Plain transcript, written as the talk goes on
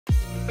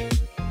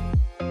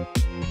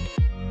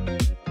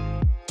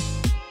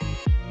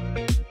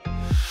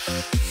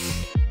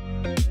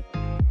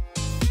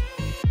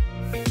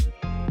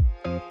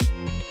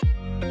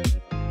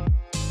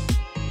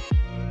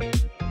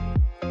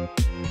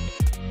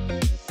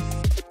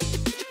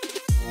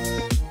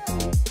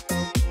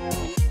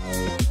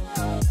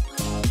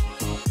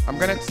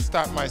going to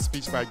start my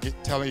speech by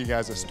telling you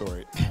guys a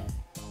story.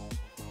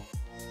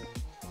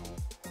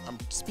 I'm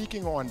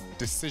speaking on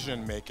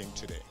decision making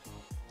today.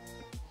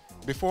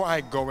 Before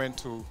I go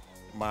into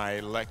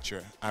my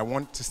lecture, I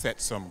want to set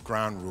some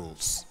ground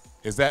rules.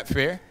 Is that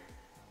fair?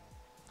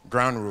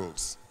 Ground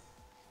rules.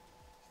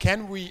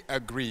 Can we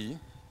agree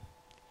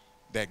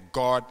that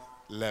God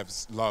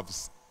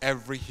loves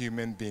every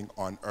human being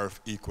on earth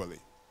equally?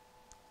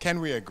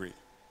 Can we agree?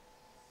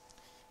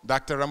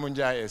 Dr.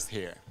 Ramunjai is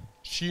here.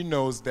 She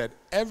knows that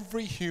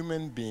every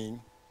human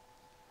being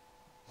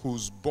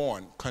who's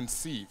born,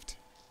 conceived,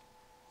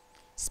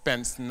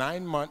 spends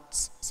 9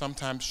 months,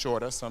 sometimes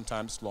shorter,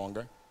 sometimes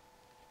longer,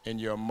 in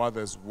your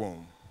mother's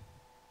womb.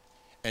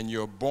 And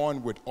you're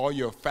born with all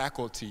your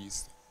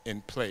faculties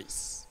in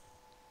place.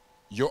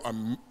 You're a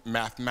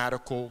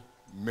mathematical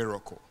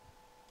miracle.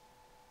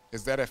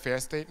 Is that a fair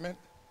statement?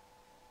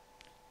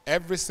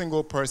 Every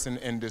single person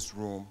in this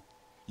room,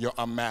 you're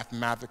a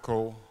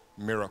mathematical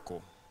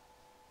miracle.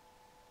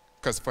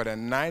 Because for the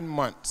 9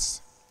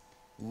 months,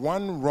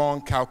 one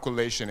wrong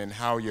calculation in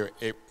how you're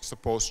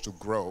supposed to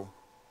grow,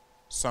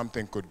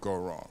 something could go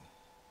wrong.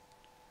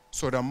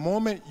 So the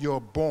moment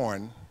you're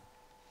born,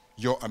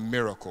 you're a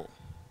miracle.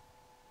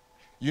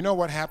 You know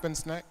what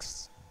happens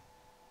next?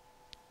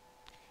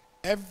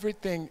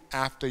 Everything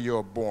after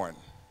you're born,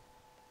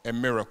 a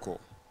miracle,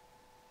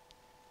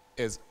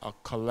 is a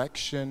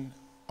collection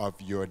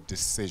of your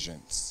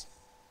decisions.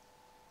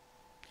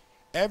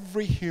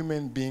 Every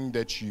human being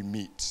that you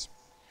meet,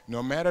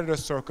 no matter the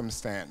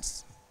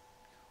circumstance,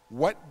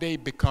 what they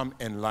become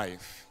in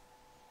life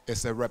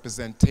is a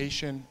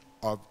representation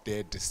of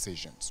their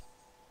decisions.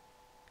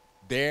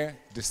 Their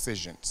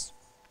decisions.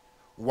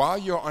 While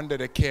you're under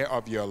the care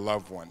of your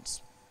loved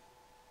ones,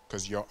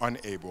 because you're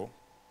unable,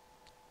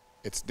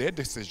 it's their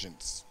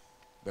decisions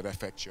that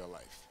affect your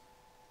life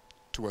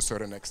to a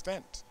certain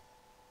extent.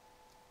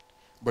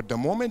 But the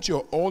moment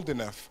you're old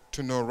enough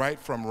to know right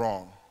from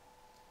wrong,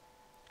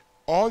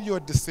 all your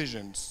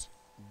decisions,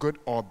 good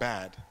or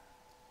bad,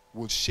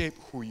 will shape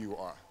who you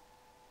are.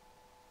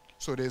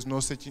 So there's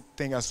no such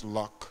thing as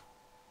luck.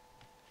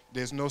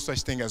 There's no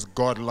such thing as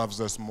God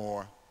loves us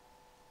more.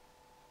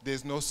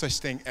 There's no such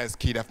thing as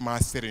Kidaf Ma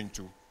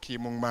Sirintu,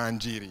 Kimung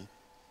Manjiri.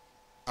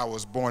 I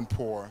was born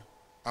poor.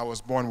 I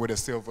was born with a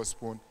silver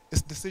spoon.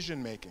 It's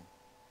decision making.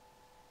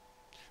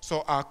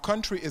 So our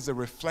country is a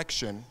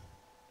reflection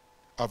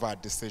of our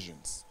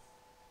decisions.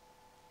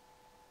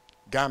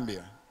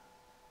 Gambia,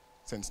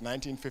 since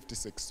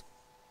 1956,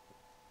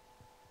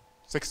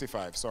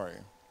 65, sorry,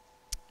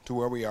 to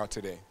where we are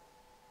today,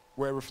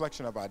 we're a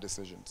reflection of our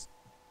decisions.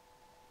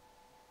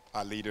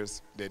 Our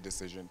leaders, their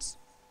decisions.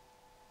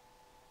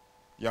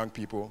 Young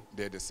people,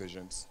 their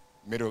decisions.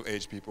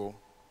 Middle-aged people,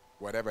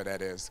 whatever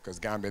that is, because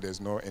Gambia,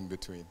 there's no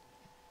in-between.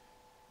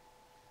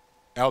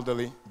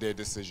 Elderly, their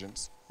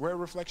decisions. We're a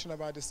reflection of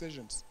our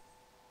decisions.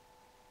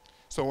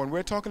 So when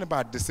we're talking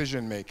about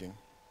decision making,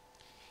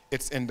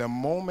 it's in the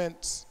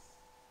moments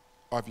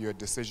of your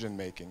decision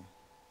making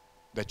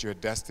that your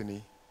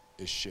destiny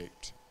is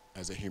shaped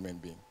as a human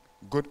being,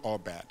 good or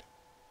bad.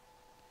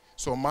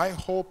 So my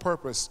whole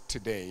purpose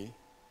today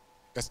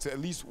is to at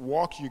least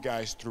walk you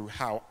guys through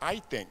how I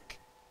think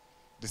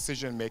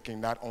decision making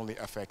not only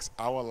affects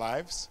our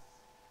lives,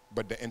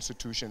 but the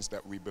institutions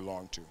that we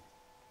belong to.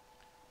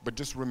 But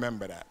just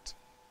remember that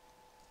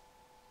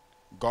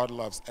God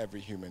loves every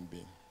human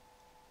being.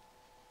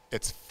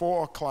 It's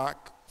 4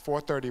 o'clock,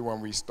 4:30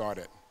 when we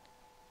started.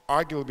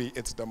 Arguably,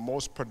 it's the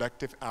most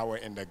productive hour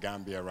in the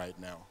Gambia right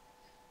now,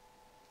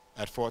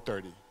 at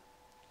 4:30.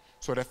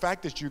 So the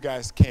fact that you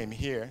guys came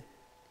here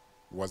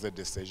was a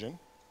decision.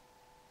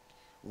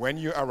 When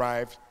you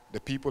arrived, the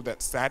people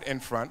that sat in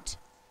front,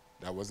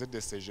 that was a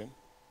decision.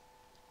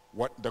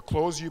 What the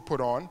clothes you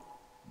put on,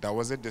 that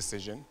was a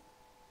decision.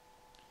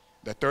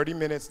 The 30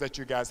 minutes that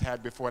you guys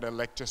had before the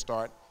lecture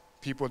start,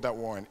 people that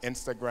were on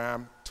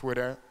Instagram,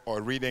 Twitter,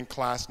 or reading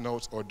class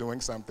notes or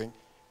doing something,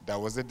 that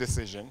was a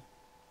decision.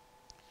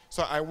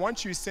 So I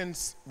want you,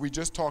 since we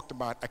just talked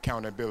about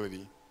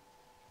accountability,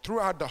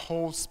 throughout the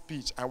whole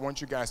speech, I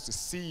want you guys to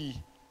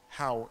see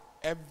how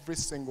every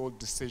single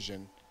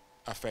decision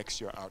affects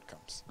your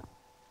outcomes.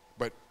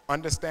 But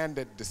understand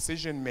that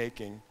decision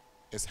making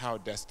is how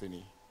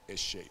destiny is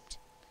shaped.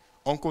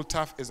 Uncle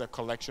TAF is a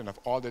collection of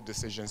all the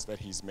decisions that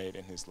he's made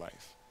in his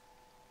life.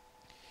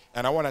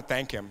 And I want to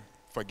thank him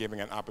for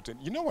giving an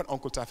opportunity. You know what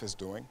Uncle TAF is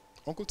doing?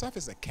 Uncle TAF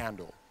is a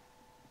candle.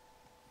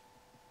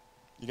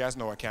 You guys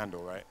know a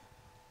candle, right?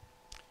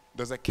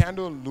 Does a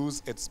candle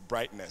lose its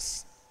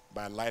brightness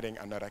by lighting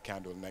another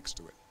candle next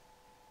to it?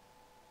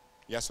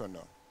 Yes or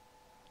no?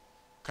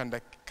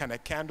 Can a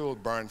candle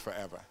burn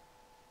forever?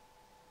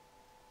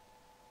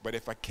 But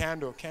if a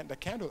candle,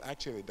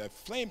 the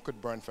flame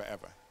could burn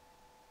forever.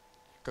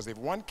 Because if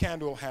one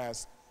candle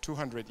has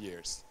 200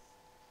 years,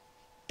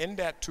 in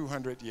that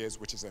 200 years,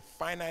 which is a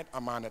finite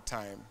amount of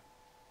time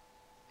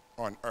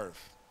on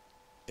earth,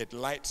 it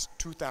lights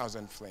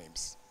 2,000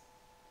 flames.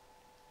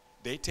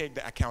 They take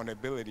the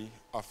accountability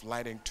of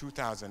lighting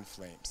 2,000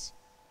 flames.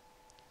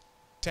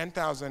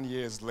 10,000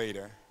 years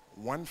later,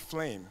 one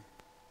flame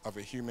of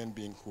a human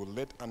being who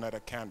lit another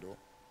candle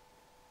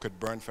could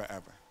burn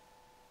forever.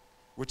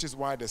 Which is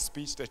why the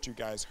speech that you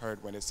guys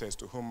heard when it says,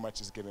 to whom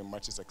much is given,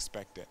 much is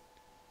expected.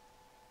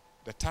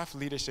 The TAF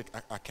Leadership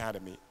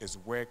Academy is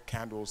where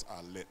candles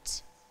are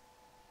lit.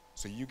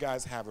 So you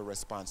guys have a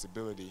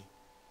responsibility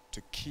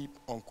to keep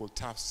Uncle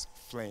TAF's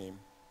flame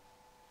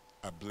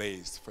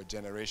ablaze for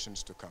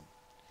generations to come.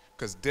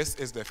 Because this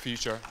is the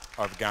future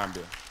of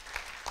Gambia.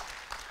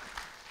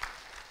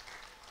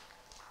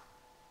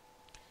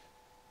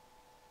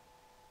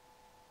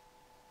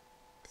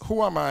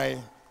 Who am I?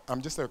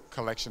 I'm just a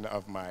collection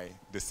of my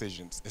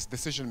decisions. It's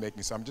decision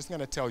making, so I'm just going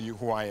to tell you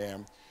who I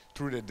am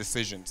through the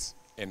decisions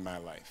in my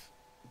life.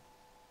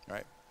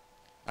 Right?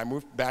 I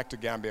moved back to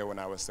Gambia when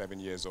I was 7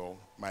 years old.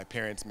 My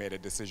parents made a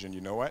decision,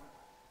 you know what?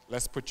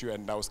 Let's put you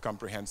in Ndaus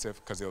Comprehensive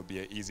because it'll be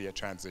an easier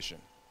transition.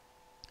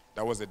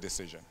 That was a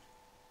decision.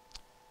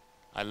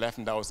 I left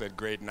Ndaus at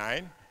grade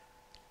 9.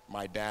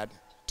 My dad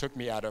took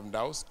me out of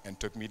Ndaus and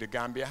took me to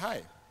Gambia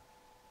High.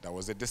 That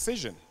was a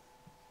decision.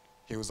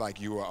 He was like,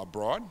 you are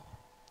abroad,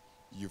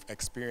 you've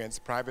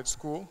experienced private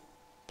school,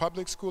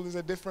 public school is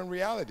a different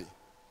reality.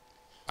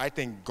 I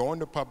think going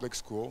to public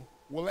school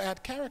will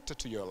add character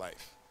to your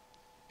life.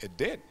 It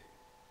did.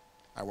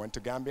 I went to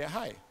Gambia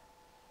High.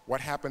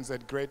 What happens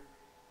at grade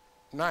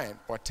 9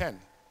 or 10,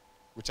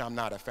 which I'm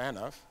not a fan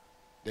of,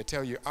 they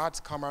tell you arts,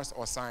 commerce,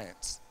 or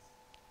science.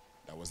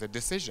 That was a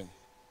decision.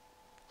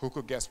 Who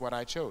could guess what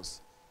I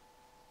chose?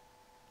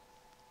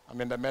 I'm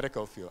in the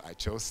medical field. I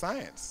chose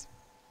science.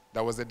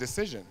 That was a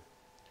decision.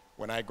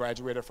 When I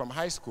graduated from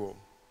high school,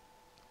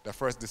 the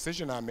first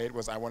decision I made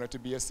was I wanted to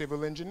be a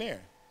civil engineer.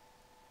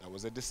 That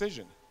was a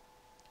decision.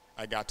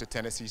 I got to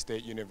Tennessee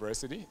State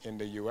University in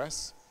the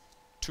US.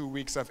 2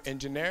 weeks of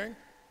engineering?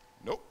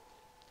 Nope.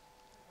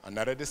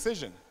 Another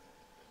decision.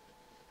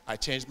 I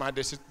changed my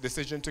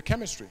decision to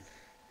chemistry.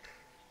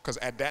 Because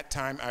at that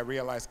time, I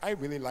realized I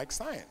really like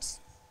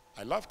science.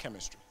 I love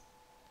chemistry.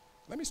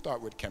 Let me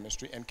start with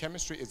chemistry. And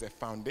chemistry is a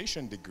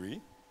foundation degree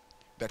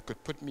that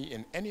could put me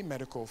in any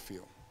medical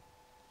field.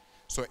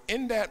 So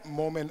in that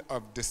moment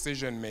of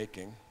decision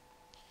making,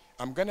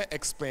 I'm going to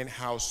explain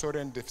how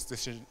certain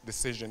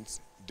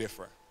decisions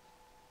differ.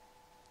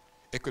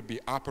 It could be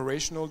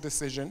operational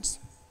decisions.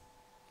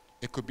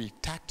 It could be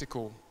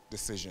tactical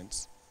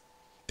decisions.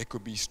 It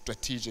could be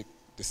strategic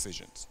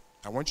decisions.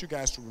 I want you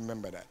guys to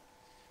remember that.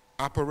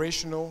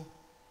 Operational,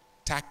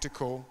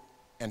 tactical,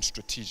 and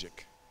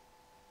strategic.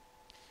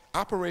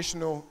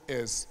 Operational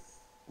is,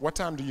 what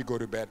time do you go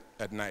to bed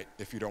at night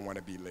if you don't want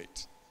to be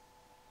late?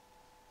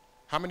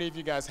 How many of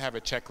you guys have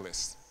a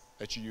checklist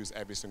that you use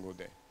every single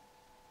day?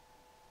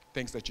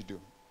 Things that you do.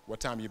 What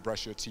time you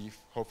brush your teeth,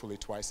 hopefully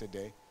twice a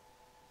day,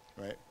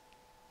 right?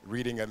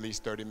 Reading at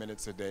least 30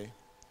 minutes a day.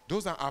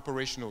 Those are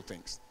operational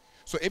things.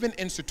 So even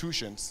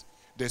institutions,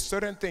 there's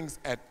certain things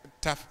at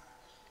TAF,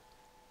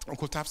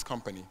 Uncle TAF's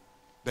company,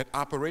 that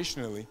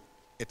operationally,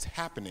 it's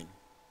happening,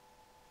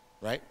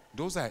 right?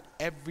 Those are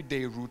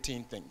everyday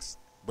routine things,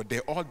 but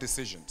they're all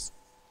decisions.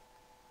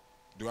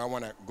 Do I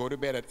want to go to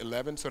bed at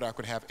 11 so that I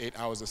could have 8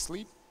 hours of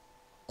sleep?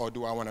 Or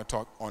do I want to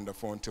talk on the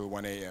phone till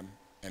 1 a.m.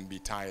 and be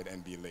tired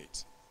and be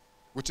late?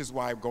 Which is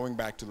why, going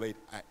back to late,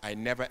 I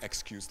never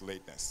excuse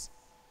lateness.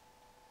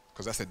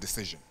 Because that's a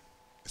decision.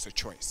 It's a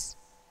choice.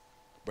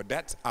 But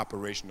that's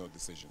operational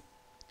decision.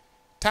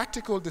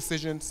 Tactical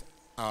decisions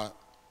are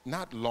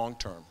not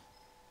long-term.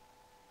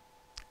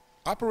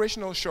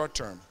 Operational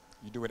short-term,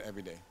 you do it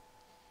every day.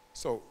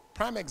 So,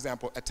 prime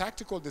example, a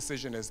tactical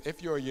decision is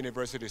if you're a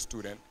university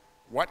student,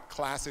 what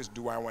classes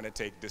do I want to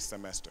take this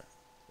semester?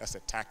 That's a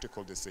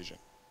tactical decision.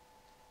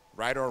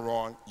 Right or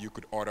wrong, you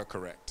could auto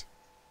correct,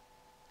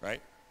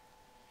 right?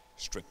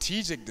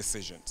 Strategic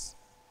decisions,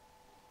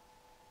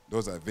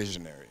 those are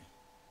visionary.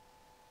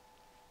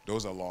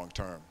 Those are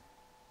long-term.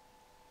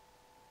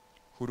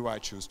 Who do I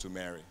choose to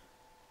marry?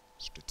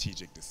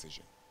 Strategic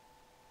decision.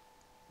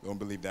 Don't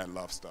believe that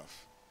love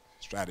stuff.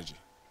 Strategy.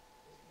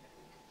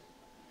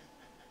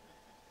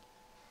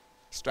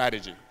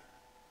 Strategy.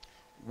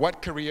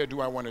 What career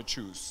do I want to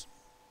choose?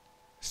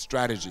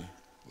 Strategy,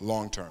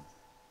 long-term.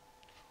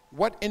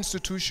 What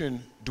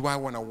institution do I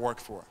want to work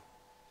for?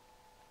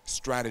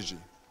 Strategy,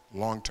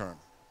 long-term.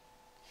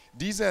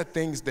 These are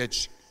things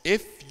that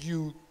if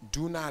you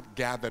do not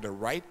gather the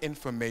right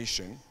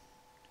information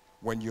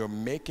when you're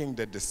making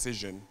the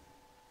decision,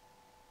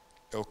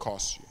 it'll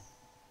cost you.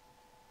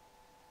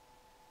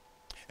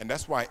 And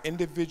that's why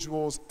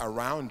individuals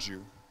around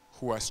you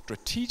who are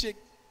strategic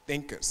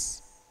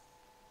thinkers,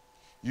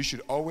 you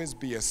should always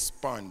be a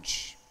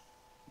sponge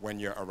when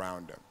you're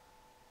around them.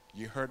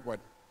 You heard what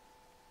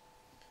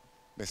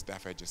Ms.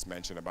 Stafford just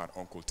mentioned about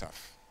Uncle TAF.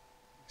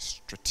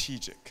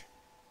 Strategic.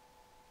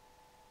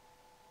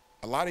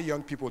 A lot of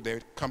young people, they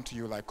come to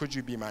you like, could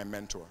you be my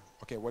mentor?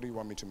 Okay, what do you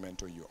want me to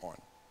mentor you on?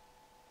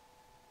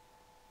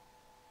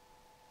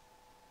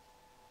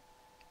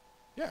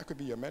 Yeah, I could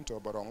be your mentor,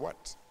 but on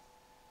what?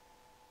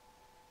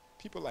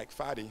 People like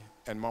Fadi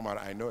and Mama,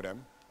 I know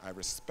them. I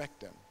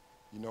respect them.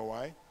 You know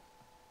why?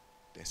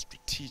 They're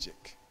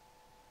strategic.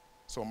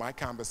 So my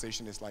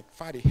conversation is like,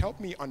 Fadi, help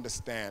me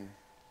understand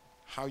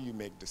how you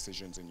make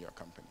decisions in your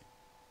company.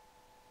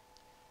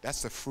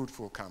 That's a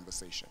fruitful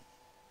conversation.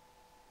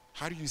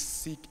 How do you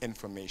seek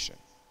information?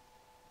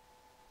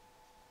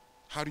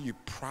 How do you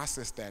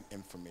process that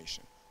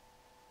information?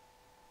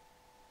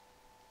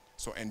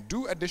 So, and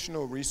do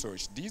additional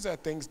research. These are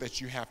things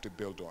that you have to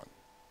build on.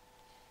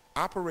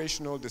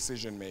 Operational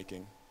decision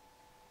making,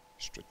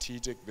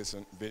 strategic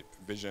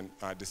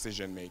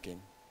decision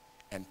making,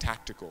 and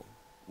tactical,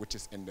 which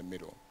is in the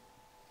middle.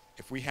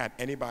 If we had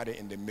anybody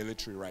in the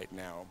military right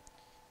now,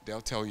 they'll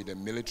tell you the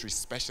military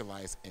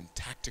specialize in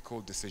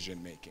tactical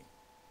decision making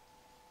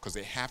because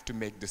they have to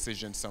make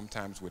decisions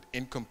sometimes with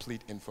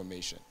incomplete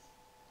information,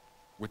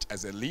 which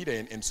as a leader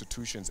in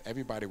institutions,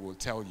 everybody will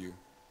tell you,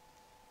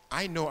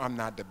 I know I'm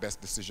not the best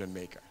decision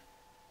maker.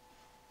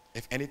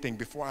 If anything,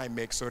 before I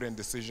make certain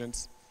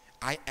decisions,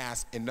 I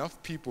ask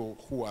enough people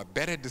who are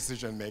better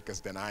decision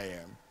makers than I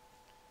am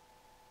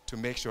to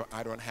make sure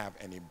I don't have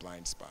any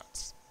blind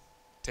spots.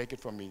 Take it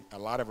from me, a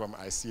lot of them,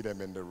 I see them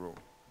in the room.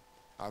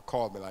 I'll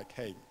call me like,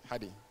 hey,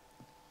 Hadi,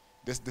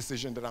 this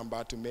decision that I'm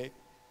about to make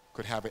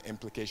could have an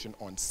implication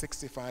on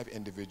 65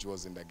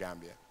 individuals in the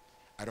Gambia.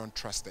 I don't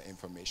trust the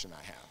information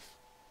I have.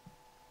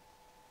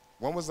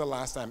 When was the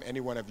last time any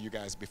one of you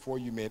guys, before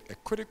you made a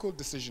critical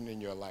decision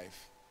in your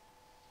life,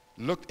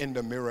 looked in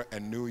the mirror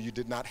and knew you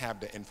did not have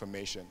the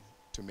information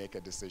to make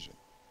a decision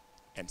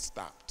and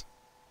stopped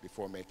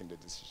before making the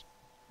decision?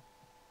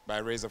 By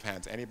a raise of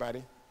hands,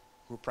 anybody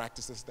who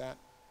practices that?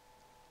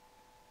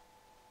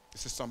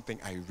 This is something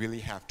I really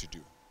have to do.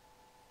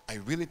 I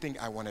really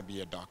think I want to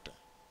be a doctor.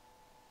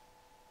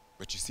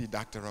 But you see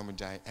Dr.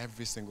 Ramujai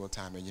every single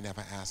time and you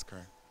never ask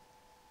her,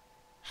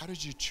 how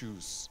did you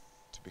choose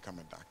to become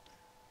a doctor?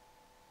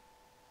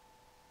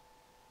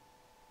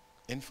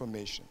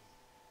 Information.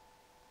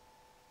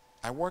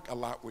 I work a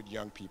lot with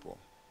young people,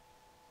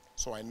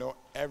 so I know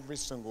every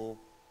single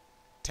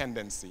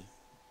tendency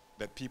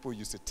that people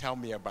used to tell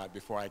me about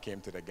before I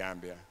came to the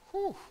Gambia.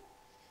 Whew,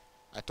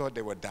 I thought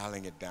they were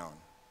dialing it down.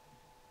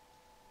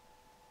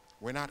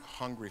 We're not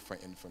hungry for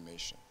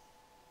information.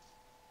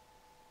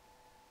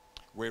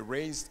 We're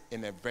raised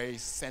in a very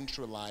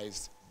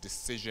centralized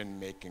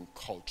decision-making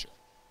culture.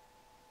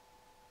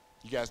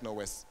 You guys know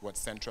what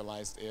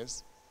centralized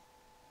is?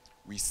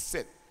 We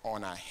sit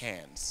on our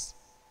hands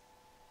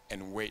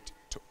and wait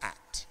to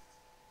act.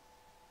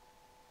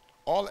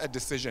 All a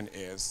decision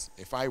is,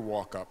 if I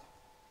walk up,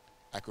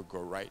 I could go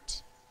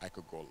right, I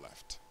could go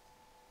left.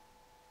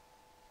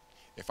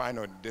 If I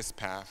know this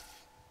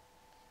path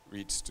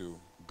leads to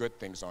good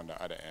things on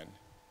the other end,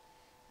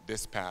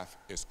 this path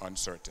is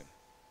uncertain,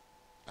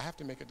 I have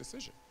to make a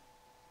decision.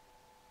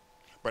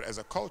 But as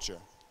a culture,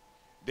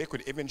 they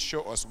could even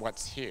show us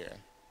what's here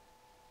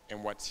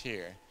and what's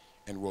here,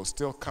 and we'll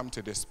still come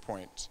to this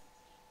point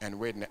and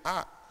wait and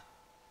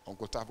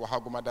Uncle TAF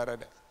wahaguma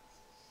darada.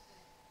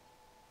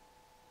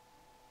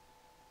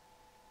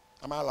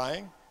 Am I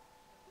lying?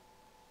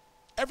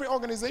 Every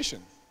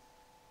organization,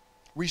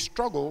 we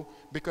struggle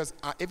because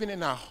even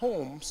in our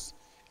homes,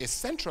 it's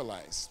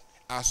centralized.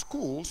 Our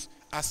schools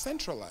are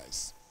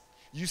centralized.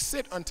 You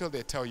sit until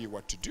they tell you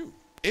what to do,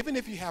 even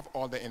if you have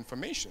all the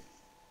information.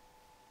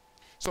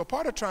 So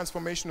part of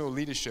transformational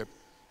leadership,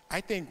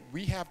 I think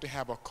we have to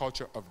have a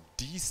culture of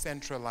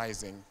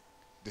decentralizing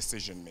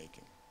decision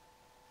making.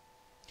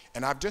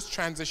 And I've just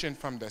transitioned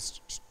from the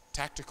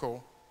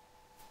tactical,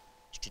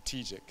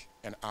 strategic,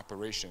 and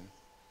operation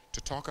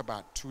to talk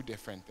about two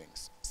different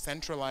things: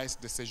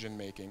 centralized decision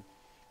making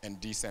and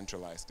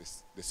decentralized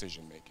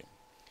decision making.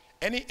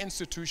 Any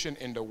institution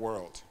in the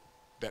world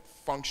that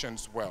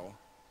functions well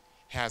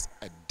has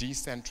a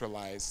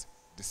decentralized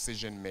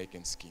decision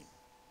making scheme.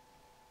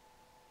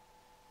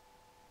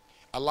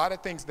 A lot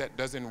of things that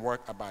doesn't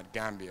work about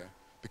Gambia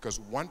because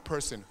one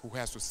person who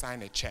has to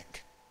sign a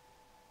check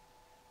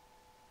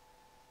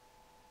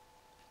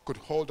could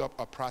hold up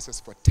a process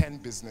for 10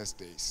 business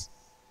days.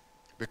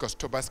 Because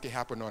Tobaski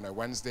happened on a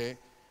Wednesday,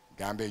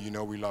 Gambia, you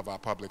know we love our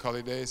public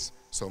holidays,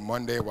 so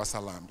Monday was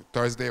salam,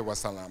 Thursday was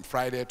salam,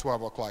 Friday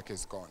 12 o'clock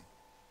is gone.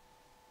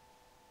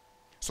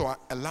 So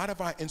a lot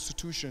of our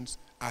institutions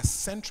are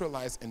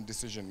centralized in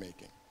decision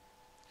making.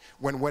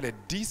 When what a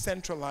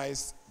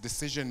decentralized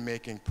decision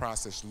making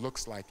process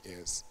looks like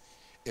is,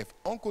 if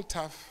Uncle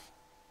TAF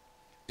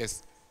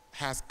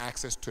has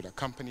access to the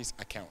company's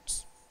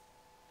accounts,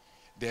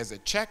 there's a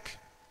check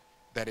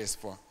that is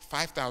for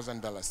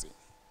 $5,000.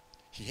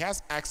 He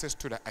has access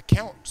to the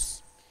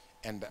accounts,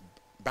 and the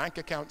bank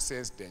account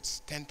says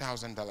there's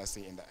 $10,000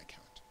 in the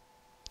account.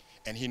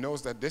 And he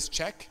knows that this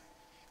check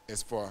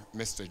is for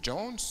Mr.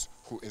 Jones,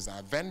 who is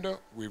our vendor.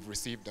 We've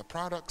received the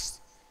products.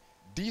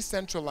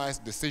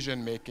 Decentralized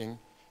decision making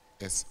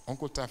is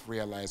Uncle TAF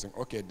realizing,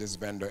 okay, this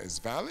vendor is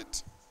valid,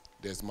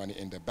 there's money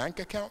in the bank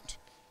account,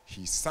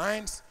 he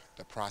signs,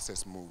 the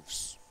process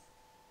moves.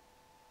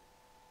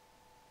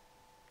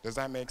 Does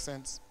that make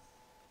sense?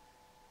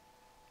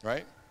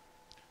 Right?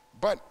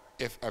 But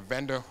if a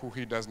vendor who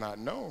he does not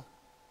know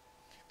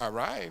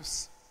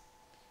arrives,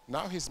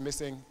 now he's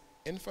missing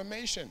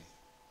information.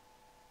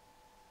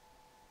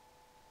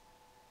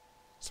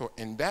 So So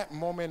in that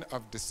moment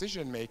of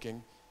decision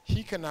making,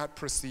 he cannot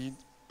proceed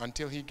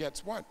until he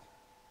gets what?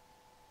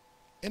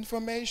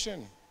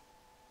 Information.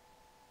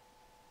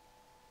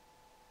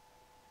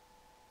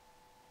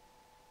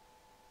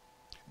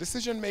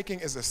 Decision making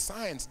is a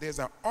science. There's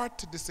an art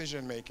to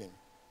decision making.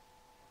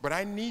 But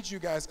I need you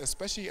guys,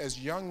 especially as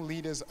young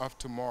leaders of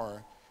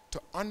tomorrow,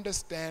 to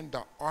understand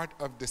the art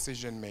of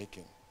decision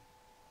making.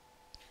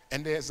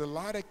 And there's a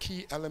lot of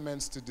key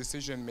elements to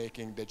decision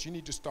making that you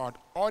need to start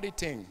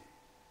auditing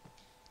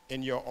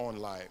in your own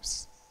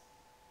lives.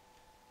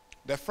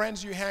 The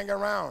friends you hang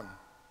around,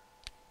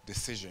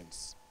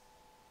 decisions.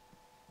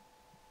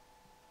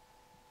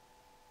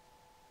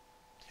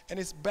 And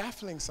it's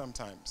baffling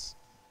sometimes.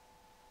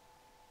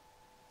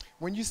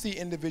 When you see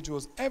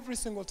individuals, every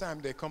single time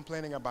they're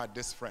complaining about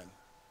this friend.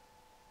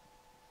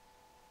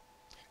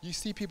 You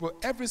see people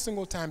every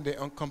single time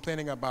they're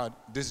complaining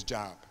about this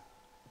job.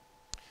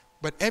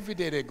 But every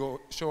day they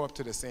show up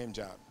to the same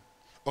job.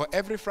 Or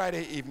every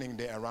Friday evening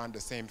they're around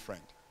the same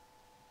friend.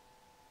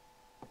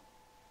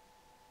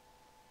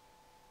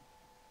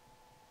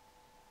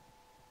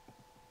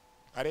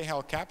 Are they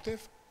held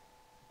captive?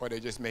 Or are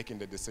they just making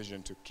the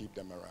decision to keep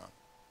them around?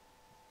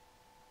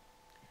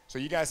 So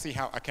you guys see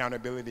how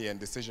accountability and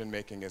decision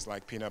making is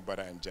like peanut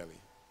butter and jelly.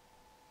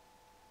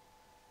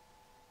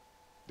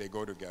 They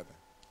go together.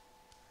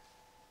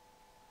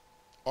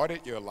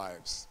 Audit your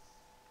lives.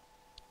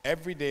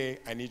 Every day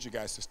I need you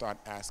guys to start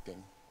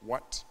asking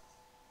what,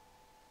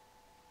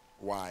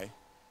 why,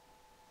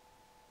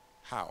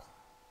 how.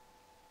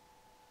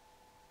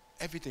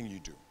 Everything you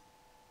do.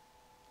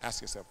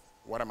 Ask yourself,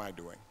 what am I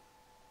doing?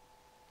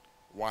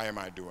 Why am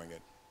I doing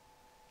it?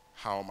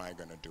 How am I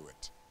going to do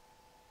it?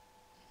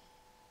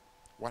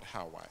 What,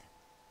 how, why?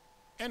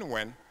 And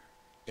when,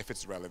 if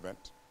it's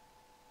relevant.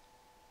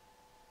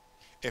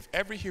 If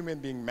every human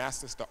being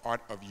masters the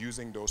art of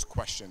using those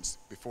questions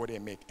before they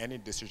make any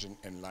decision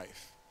in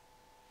life,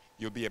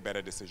 you'll be a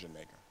better decision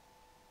maker.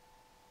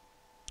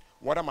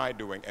 What am I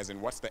doing, as in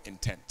what's the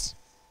intent?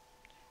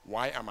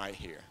 Why am I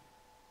here?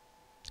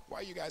 Why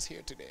are you guys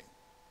here today?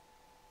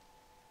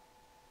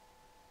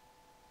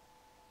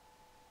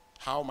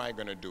 How am I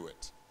going to do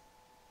it?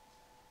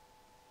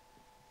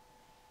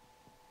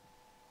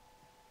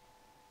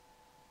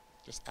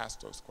 Just ask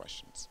those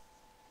questions.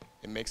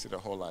 It makes it a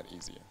whole lot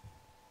easier.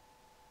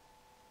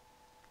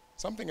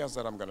 Something else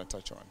that I'm going to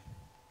touch on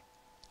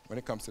when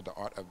it comes to the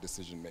art of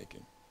decision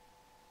making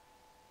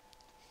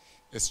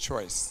is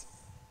choice.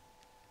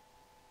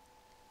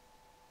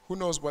 Who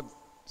knows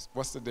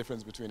what's the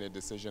difference between a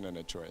decision and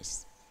a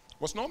choice?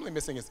 What's normally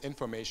missing is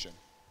information.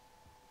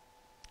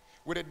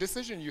 With a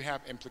decision, you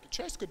have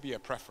choice could be a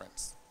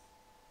preference,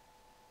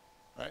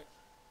 right?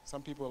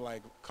 Some people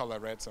like color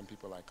red, some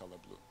people like color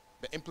blue.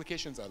 The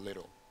implications are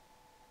little,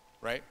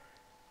 right?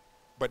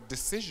 But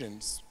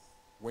decisions,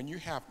 when you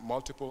have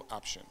multiple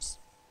options,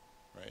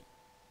 right?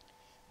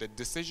 The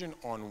decision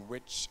on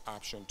which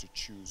option to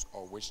choose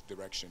or which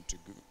direction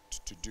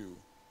to do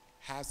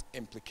has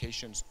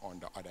implications on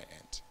the other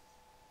end.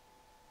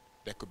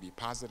 That could be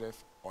positive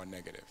or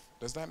negative.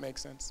 Does that make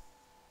sense?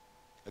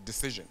 A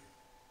decision,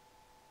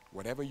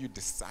 whatever you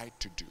decide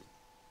to do,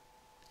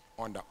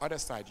 on the other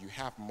side you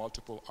have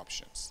multiple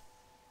options.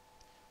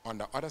 On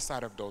the other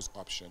side of those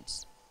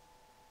options,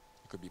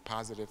 it could be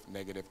positive,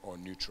 negative, or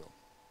neutral.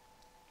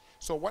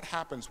 So what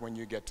happens when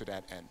you get to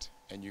that end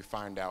and you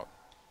find out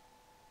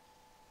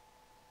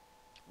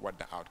what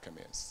the outcome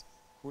is?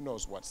 Who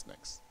knows what's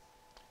next?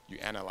 You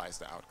analyze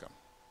the outcome.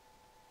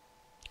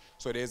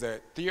 So there's a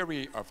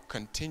theory of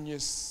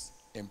continuous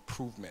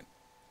improvement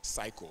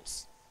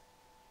cycles.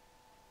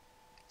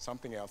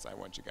 Something else I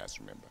want you guys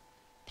to remember.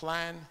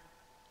 Plan,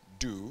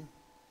 do,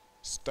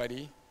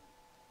 study,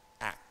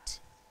 act.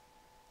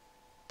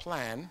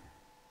 Plan,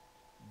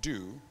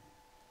 do,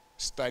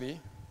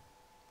 study,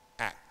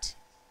 act.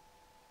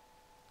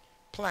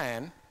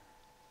 Plan,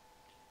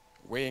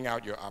 weighing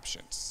out your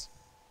options.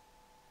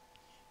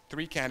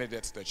 3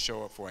 candidates that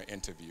show up for an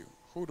interview.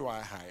 Who do I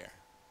hire?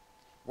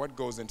 What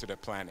goes into the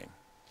planning?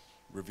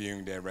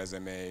 Reviewing their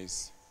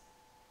resumes.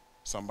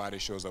 Somebody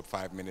shows up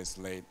 5 minutes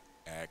late,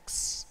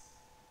 X.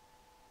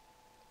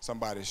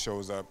 Somebody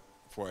shows up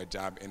for a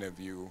job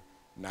interview,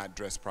 not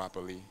dressed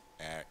properly,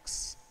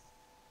 X.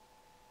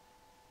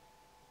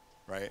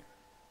 Right?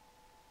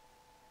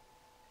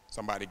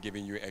 Somebody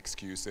giving you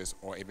excuses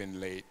or even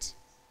late,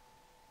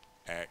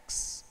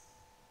 X.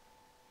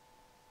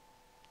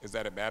 Is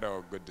that a bad or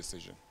a good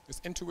decision?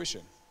 It's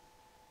intuition.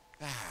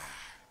 I'm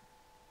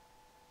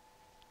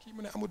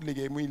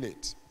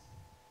late.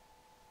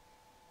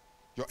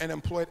 You're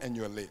unemployed and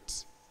you're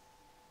late.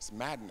 It's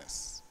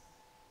madness.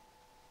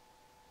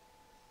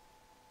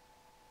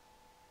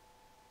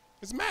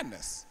 It's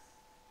madness.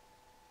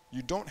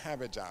 You don't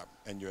have a job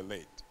and you're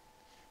late.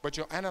 But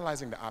you're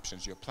analyzing the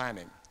options, you're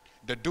planning.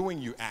 The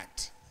doing, you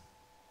act.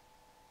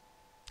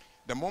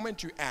 The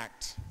moment you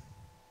act,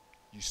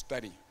 you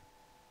study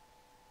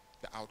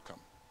the outcome.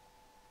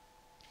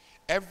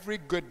 Every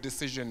good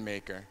decision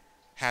maker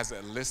has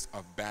a list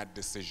of bad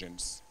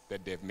decisions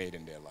that they've made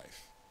in their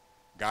life.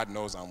 God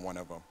knows I'm one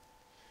of them.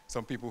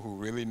 Some people who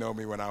really know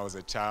me when I was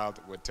a child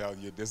would tell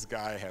you this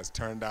guy has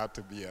turned out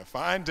to be a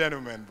fine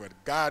gentleman, but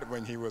God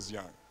when he was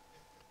young.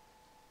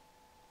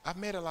 I've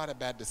made a lot of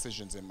bad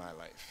decisions in my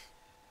life.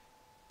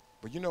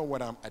 But you know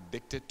what I'm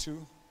addicted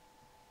to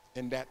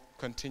in that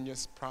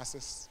continuous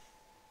process?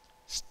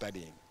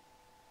 Studying.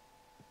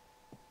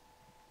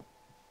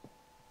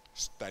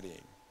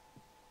 Studying.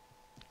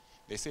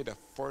 They say the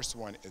first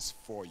one is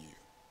for you.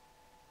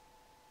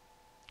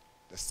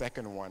 The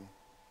second one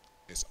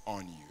is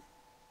on you.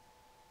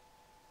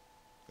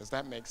 Does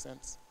that make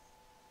sense?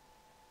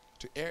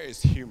 To err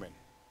is human.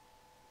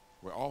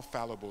 We're all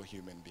fallible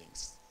human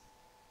beings.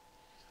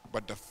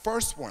 But the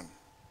first one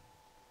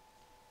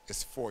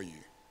is for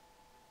you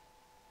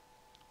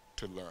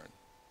to learn,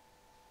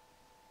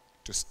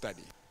 to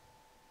study,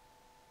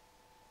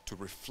 to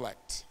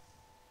reflect,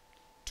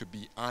 to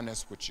be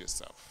honest with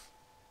yourself.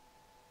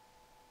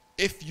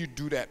 If you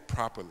do that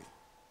properly,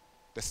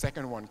 the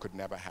second one could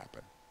never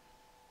happen.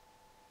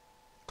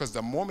 Because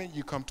the moment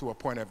you come to a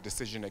point of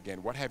decision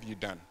again, what have you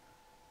done?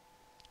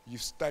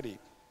 You've studied.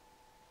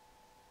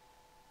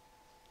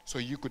 So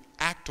you could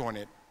act on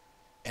it,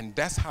 and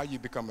that's how you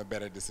become a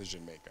better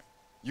decision maker.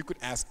 You could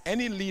ask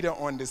any leader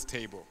on this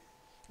table.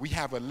 We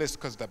have a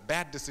list because the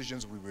bad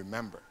decisions we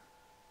remember.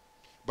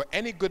 But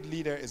any good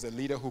leader is a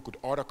leader who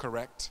could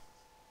autocorrect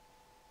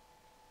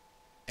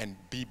and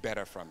be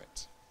better from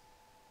it.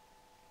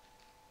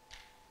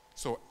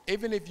 So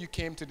even if you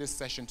came to this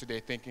session today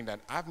thinking that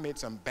I've made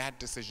some bad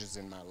decisions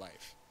in my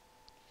life,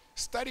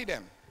 study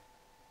them.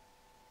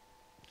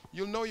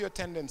 You'll know your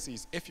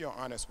tendencies if you're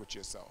honest with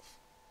yourself.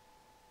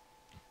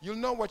 You'll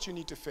know what you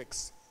need to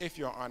fix if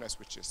you're honest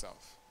with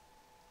yourself,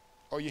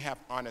 or you have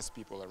honest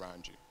people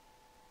around you.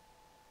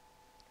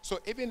 So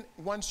even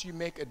once you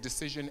make a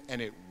decision and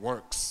it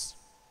works,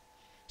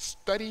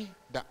 study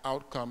the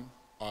outcome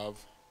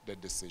of the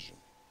decision.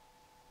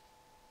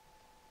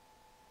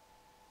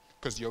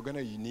 Because you're going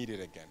to need it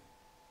again.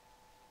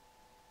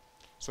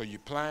 So you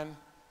plan,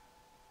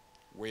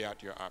 weigh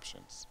out your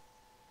options.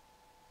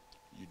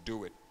 You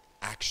do it.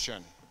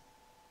 Action.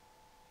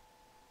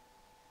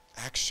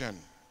 Action.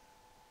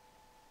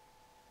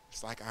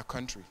 It's like our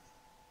country.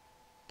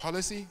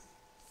 Policy,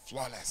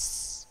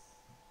 flawless.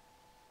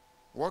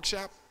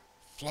 Workshop,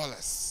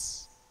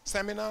 flawless.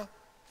 Seminar,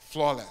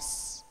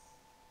 flawless.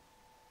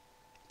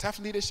 TAF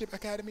Leadership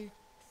Academy,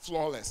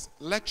 flawless.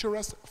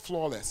 Lecturers,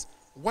 flawless.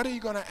 What are you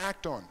going to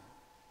act on?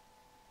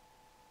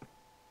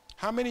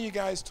 How many of you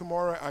guys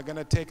tomorrow are going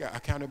to take an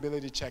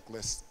accountability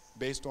checklist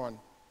based on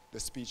the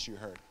speech you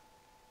heard?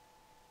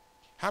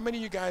 How many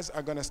of you guys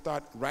are going to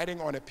start writing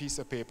on a piece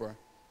of paper,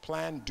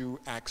 plan, do,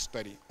 act,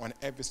 study on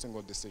every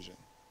single decision?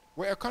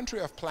 We're a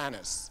country of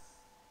planners.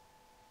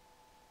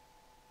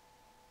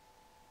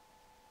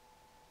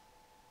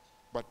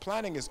 But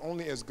planning is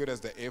only as good as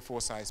the A4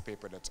 size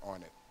paper that's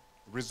on it.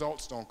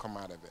 Results don't come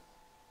out of it.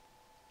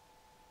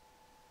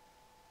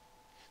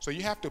 So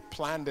you have to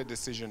plan the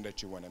decision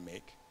that you want to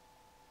make.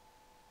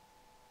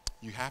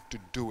 You have to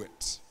do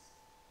it.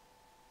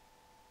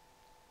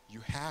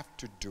 You have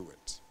to do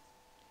it.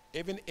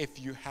 Even if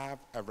you have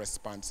a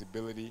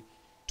responsibility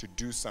to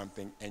do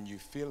something and you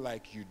feel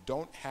like you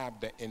don't have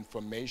the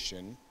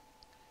information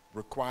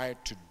required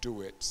to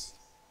do it,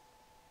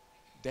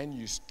 then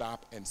you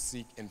stop and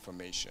seek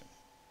information.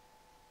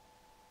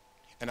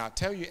 And I'll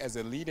tell you, as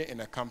a leader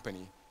in a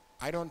company,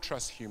 I don't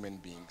trust human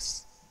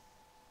beings.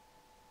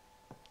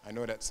 I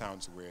know that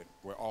sounds weird.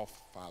 We're all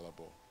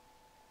fallible.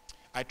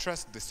 I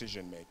trust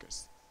decision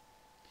makers.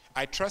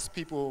 I trust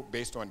people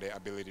based on their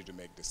ability to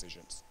make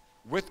decisions,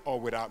 with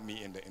or without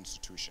me in the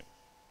institution.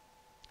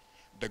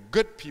 The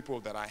good people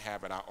that I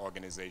have in our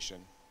organization,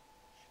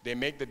 they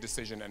make the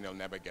decision and they'll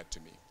never get to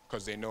me,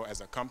 because they know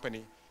as a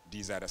company,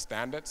 these are the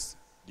standards,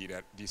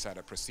 these are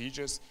the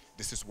procedures,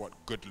 this is what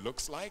good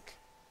looks like.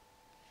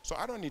 So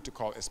I don't need to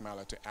call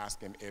Ismail to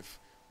ask him if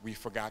we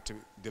forgot to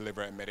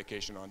deliver a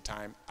medication on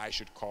time. I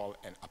should call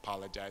and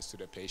apologize to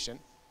the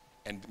patient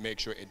and make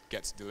sure it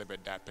gets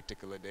delivered that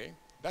particular day.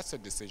 That's a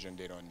decision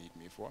they don't need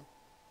me for.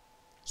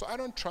 So I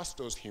don't trust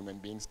those human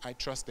beings. I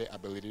trust their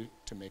ability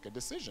to make a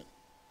decision.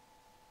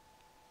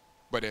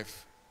 But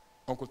if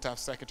Uncle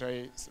Taft's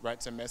secretary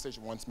writes a message,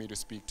 wants me to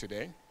speak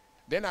today,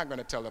 they're not going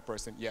to tell a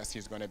person, yes,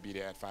 he's going to be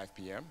there at 5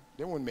 p.m.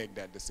 They won't make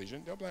that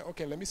decision. They'll be like,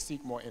 okay, let me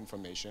seek more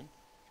information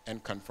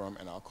and confirm,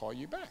 and I'll call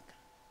you back.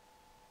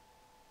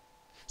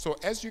 So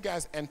as you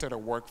guys enter the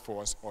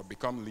workforce or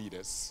become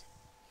leaders,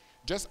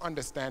 just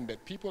understand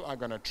that people are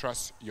going to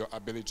trust your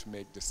ability to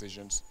make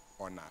decisions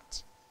or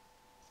not.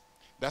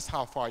 That's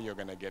how far you're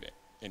going to get it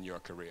in your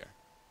career.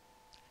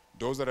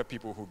 Those are the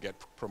people who get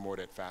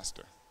promoted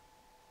faster.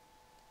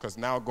 Because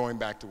now, going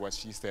back to what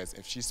she says,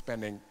 if she's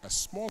spending a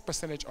small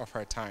percentage of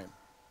her time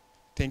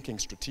thinking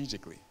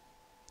strategically,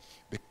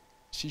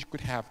 she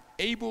could have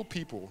able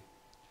people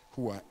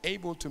who are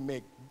able to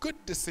make good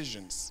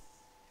decisions,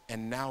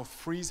 and now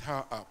frees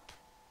her up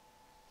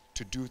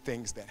to do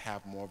things that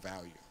have more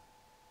value.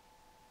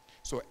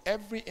 So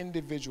every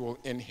individual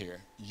in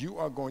here, you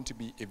are going to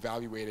be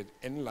evaluated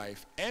in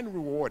life and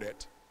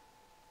rewarded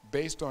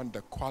based on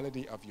the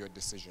quality of your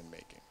decision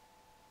making.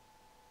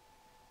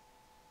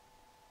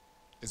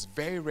 It's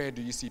very rare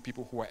do you see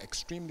people who are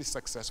extremely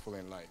successful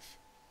in life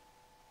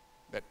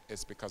that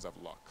it's because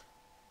of luck.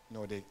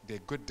 No, they're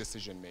good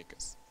decision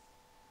makers.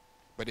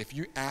 But if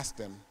you ask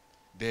them,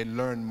 they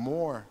learn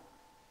more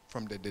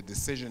from the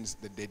decisions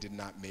that they did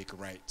not make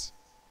right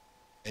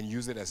and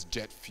use it as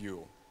jet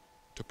fuel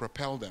to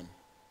propel them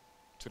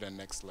to the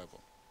next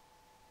level.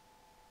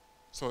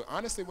 So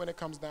honestly, when it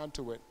comes down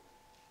to it,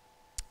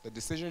 the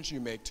decisions you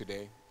make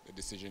today, the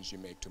decisions you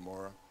make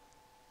tomorrow,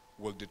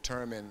 will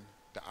determine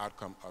the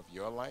outcome of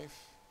your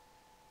life,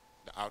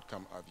 the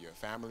outcome of your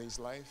family's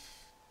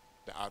life,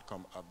 the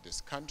outcome of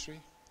this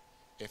country.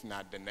 If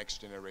not the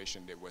next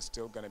generation, that we're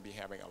still going to be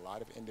having a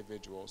lot of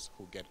individuals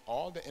who get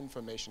all the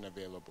information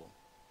available,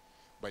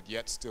 but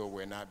yet still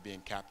we're not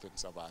being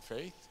captains of our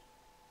faith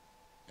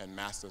and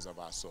masters of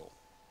our soul.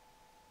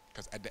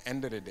 Because at the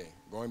end of the day,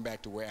 going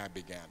back to where I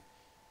began,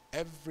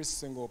 every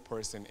single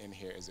person in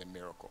here is a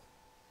miracle.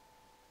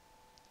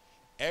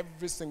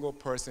 Every single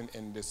person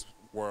in this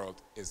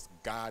world is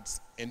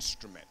God's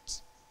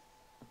instrument.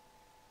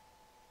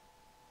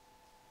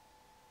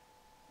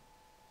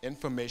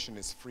 Information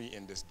is free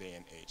in this day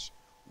and age.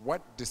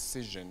 What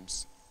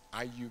decisions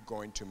are you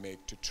going to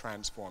make to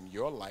transform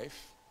your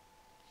life?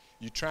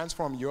 You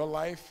transform your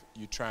life,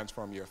 you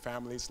transform your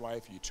family's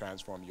life, you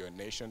transform your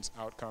nation's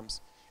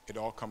outcomes. It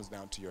all comes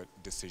down to your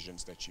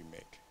decisions that you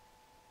make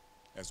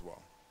as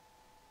well.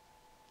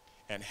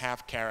 And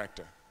have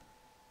character.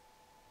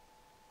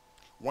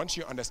 Once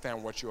you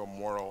understand what your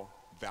moral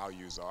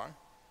values are,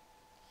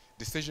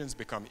 decisions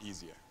become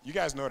easier. You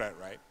guys know that,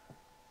 right?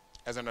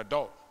 As an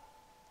adult,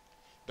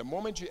 the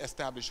moment you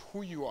establish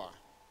who you are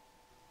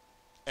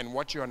and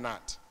what you're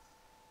not,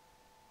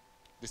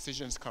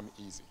 decisions come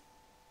easy.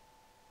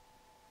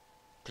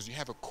 Because you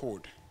have a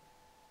code.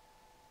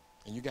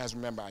 And you guys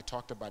remember I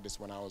talked about this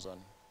when I was on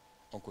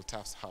Uncle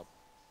TAF's Hub.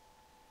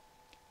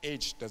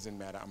 Age doesn't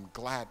matter. I'm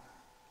glad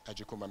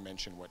Ajikuma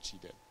mentioned what she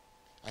did.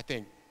 I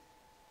think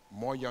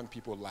more young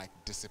people lack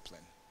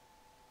discipline.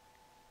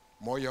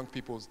 More young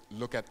people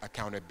look at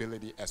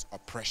accountability as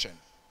oppression.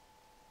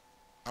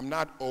 I'm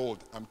not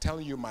old. I'm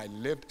telling you my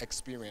lived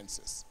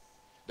experiences.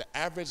 The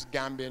average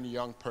Gambian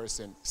young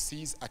person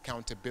sees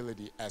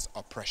accountability as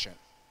oppression.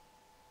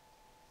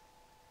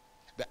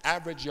 The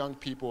average young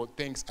people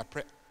thinks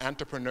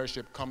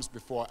entrepreneurship comes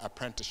before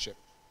apprenticeship.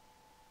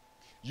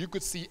 You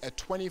could see a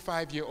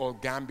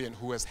 25-year-old Gambian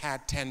who has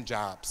had 10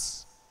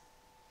 jobs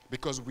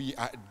because we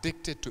are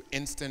addicted to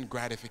instant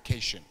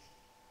gratification.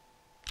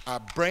 Our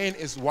brain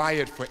is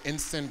wired for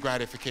instant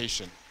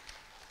gratification.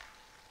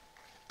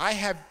 I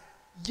have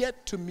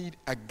yet to meet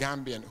a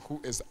Gambian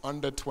who is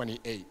under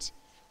 28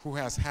 who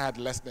has had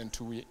less than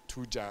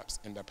two jobs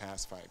in the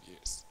past 5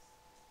 years.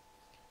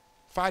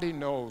 Fadi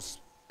knows,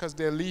 because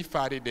they leave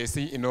Fadi, they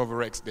see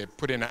Innovarx, they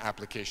put in an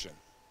application.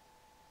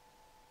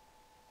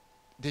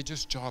 They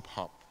just job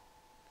hop.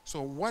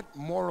 So what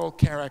moral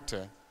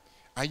character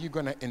are you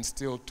going to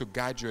instill to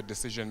guide your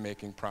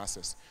decision-making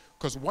process?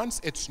 Because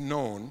once it's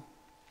known,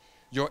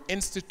 your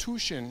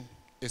institution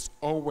is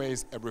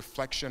always a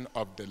reflection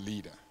of the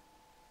leader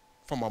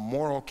from a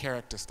moral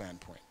character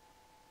standpoint.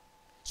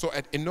 So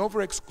at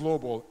Innovarx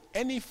Global,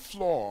 any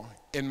flaw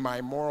in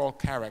my moral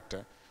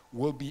character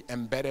will be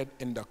embedded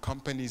in the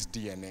company's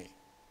DNA.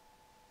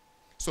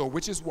 So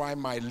which is why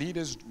my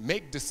leaders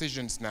make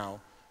decisions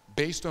now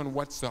based on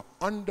what's the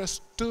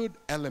understood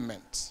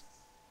element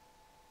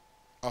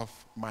of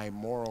my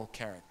moral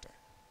character.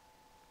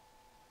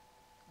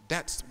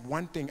 That's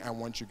one thing I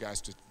want you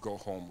guys to go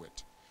home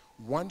with.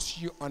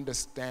 Once you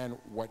understand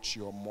what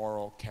your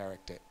moral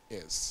character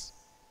is,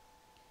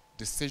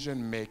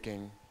 decision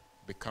making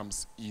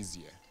becomes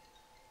easier.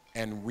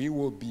 And we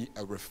will be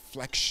a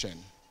reflection.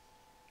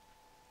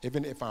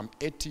 Even if I'm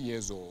 80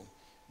 years old,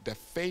 the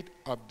fate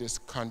of this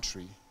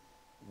country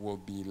will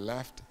be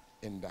left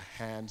in the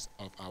hands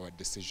of our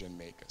decision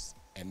makers.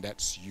 And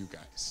that's you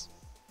guys.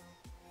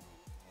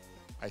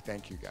 I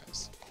thank you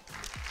guys.